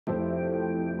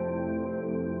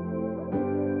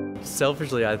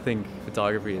Selfishly, I think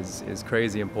photography is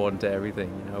crazy important to everything.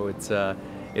 You know,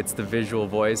 it's the visual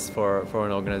voice for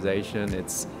an organization.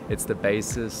 It's the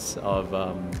basis of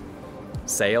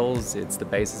sales. It's the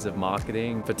basis of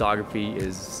marketing. Photography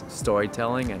is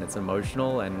storytelling, and it's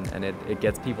emotional, and it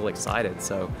gets people excited.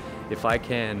 So if I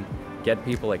can get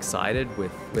people excited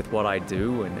with what I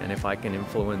do, and if I can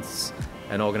influence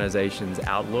an organization's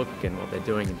outlook and what they're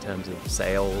doing in terms of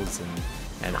sales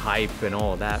and hype and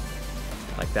all of that,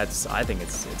 like I think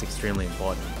it's extremely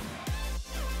important.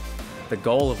 The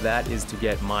goal of that is to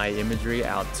get my imagery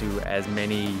out to as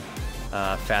many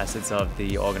facets of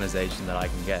the organization that I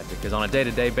can get, because on a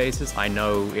day-to-day basis I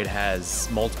know it has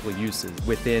multiple uses,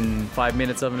 within 5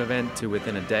 minutes of an event, to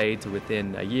within a day, to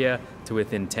within a year, to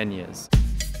within 10 years.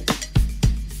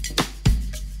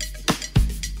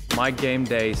 My game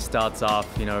day starts off,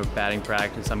 you know, batting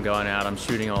practice, I'm going out, I'm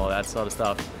shooting, all of that sort of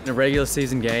stuff. In a regular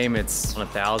season game, it's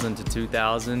 1,000 to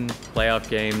 2,000. Playoff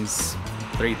games,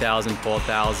 3,000,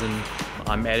 4,000.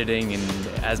 I'm editing in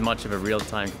as much of a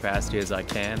real-time capacity as I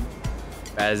can.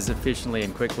 As efficiently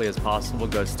and quickly as possible,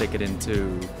 go stick it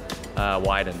into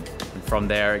Widen. And from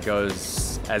there, it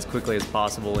goes as quickly as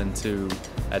possible into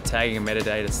tagging a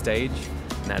metadata stage.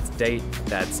 And that's date,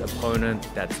 that's opponent,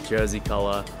 that's jersey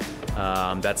color,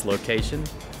 that's location,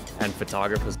 and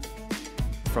photographers.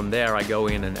 From there, I go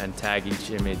in and tag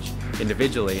each image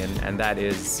individually, and that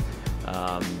is,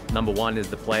 number one is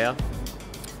the player,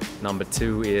 number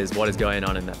two is what is going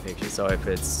on in that picture. So if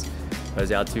it's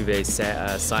Jose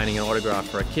Altuve signing an autograph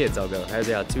for a kids, I'll go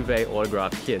Jose Altuve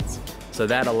autograph kids. So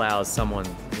that allows someone,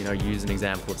 you know, use an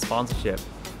example of sponsorship.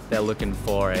 They're looking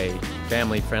for a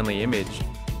family-friendly image.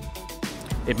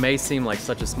 It may seem like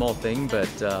such a small thing, but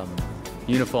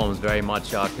uniforms very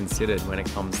much are considered when it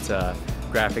comes to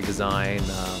graphic design,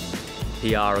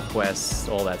 PR requests,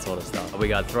 all that sort of stuff. We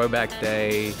got Throwback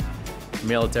Day,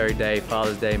 Military Day,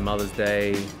 Father's Day, Mother's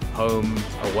Day, home,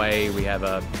 away. We have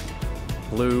a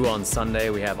blue on Sunday,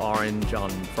 we have orange on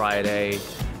Friday.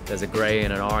 There's a gray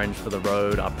and an orange for the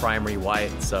road, our primary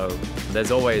white. So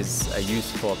there's always a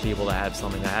use for people to have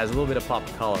something that has a little bit of pop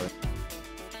color.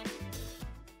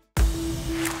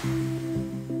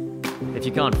 If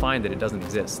you can't find it, it doesn't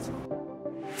exist.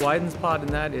 Widen's part in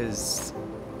that is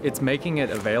it's making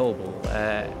it available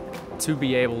to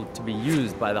be able to be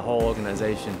used by the whole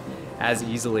organization as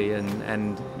easily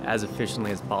and as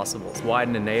efficiently as possible.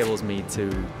 Widen enables me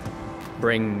to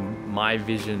bring my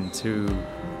vision to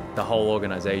the whole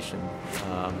organization,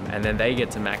 and then they get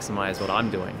to maximize what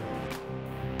I'm doing.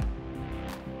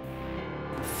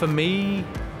 For me,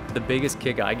 the biggest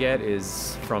kick I get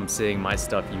is from seeing my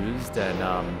stuff used,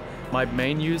 and my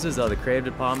main users are the creative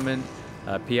department,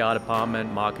 PR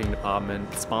department, marketing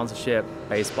department, sponsorship,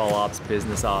 baseball ops,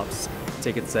 business ops,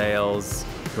 ticket sales,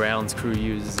 grounds crew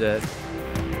uses it.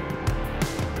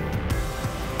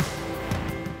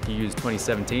 You use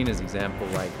 2017 as an example,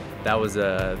 like that was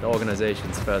the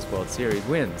organization's first World Series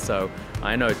win. So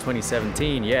I know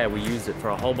 2017, yeah, we used it for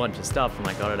a whole bunch of stuff, and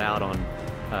I got it out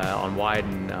on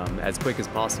Widen as quick as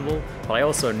possible. But I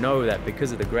also know that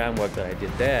because of the groundwork that I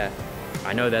did there,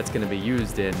 I know that's going to be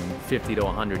used in 50 to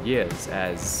 100 years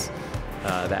as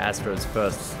the Astros'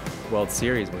 first World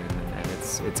Series win. And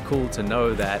it's cool to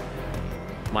know that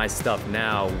my stuff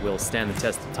now will stand the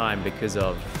test of time because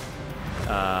of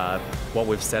what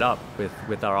we've set up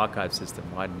with our archive system,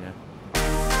 Widen, yeah.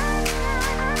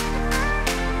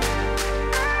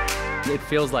 It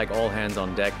feels like all hands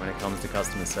on deck when it comes to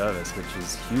customer service, which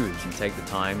is huge. You take the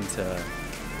time to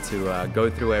go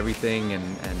through everything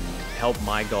and help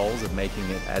my goals of making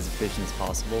it as efficient as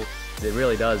possible. It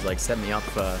really does like set me up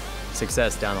for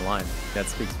success down the line. That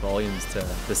speaks volumes to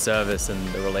the service and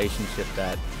the relationship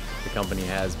that the company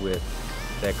has with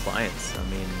their clients. I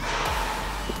mean,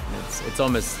 it's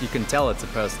almost, you can tell it's a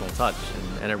personal touch,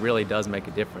 and it really does make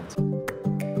a difference.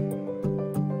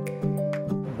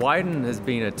 Widen has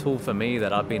been a tool for me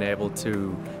that I've been able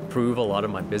to prove a lot of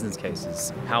my business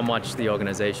cases, how much the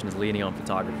organization is leaning on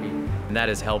photography, and that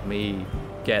has helped me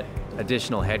get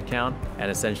additional headcount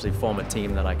and essentially form a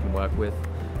team that I can work with.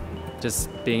 Just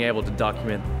being able to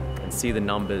document and see the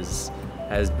numbers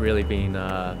has really been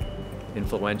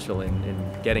influential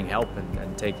in getting help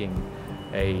and taking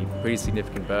a pretty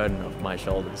significant burden off my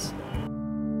shoulders.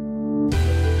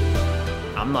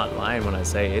 I'm not lying when I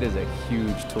say it is a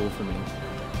huge tool for me.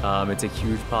 It's a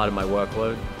huge part of my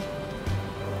workload.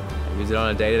 I use it on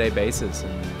a day-to-day basis,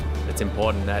 and it's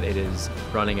important that it is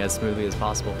running as smoothly as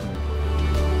possible for me.